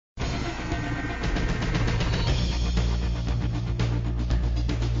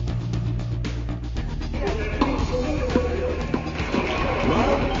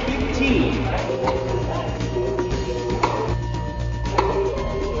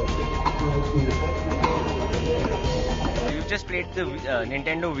You've just played the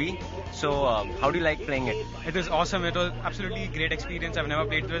Nintendo Wii, so how do you like playing it? It was awesome. It was absolutely great experience. I've never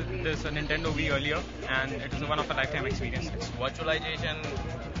played with this Nintendo Wii earlier, and it was one of a lifetime experiences. Virtualization,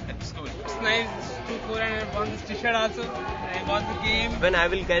 it's cool. It's nice to go and I bought this t-shirt also. I bought the game. When I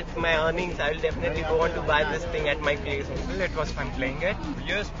will get my earnings, I will definitely go on to buy this thing at my place. It was fun playing it.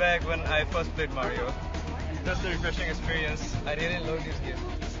 Years back when I first played Mario, just a refreshing experience. I really love this game.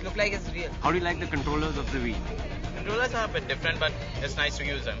 It looks like it's real. How do you like the controllers of the Wii? Controllers are a bit different, but it's nice to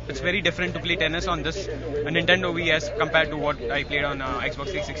use them. It's very different to play tennis on this Nintendo Wii as compared to what I played on Xbox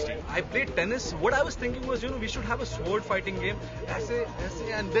 360. I played tennis. What I was thinking was, we should have a sword fighting game, essay,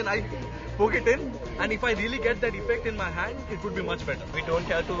 and then I poke it in. And if I really get that effect in my hand, it would be much better. We don't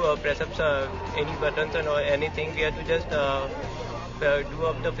have to press up any buttons or anything. We have to just do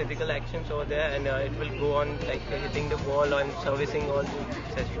up the physical actions over there, and it will go on like hitting the ball and servicing all the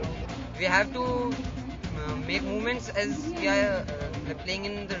sessions. We have to make movements as we are playing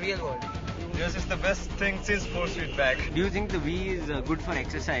in the real world. This is the best thing since 4 Street back. Do you think the Wii is good for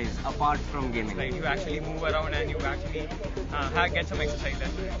exercise apart from gaming? Like you actually move around and you actually get some exercise there.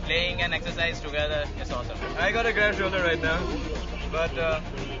 Playing and exercise together is awesome. I got a grab shoulder right now, but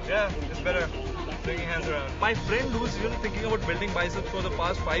yeah, it's better. Bringing hands around. My friend who's thinking about building biceps for the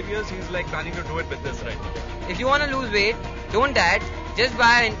past 5 years, he's like planning to do it with this, right? If you want to lose weight, don't that. Just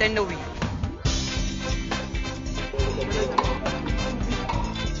buy a Nintendo Wii.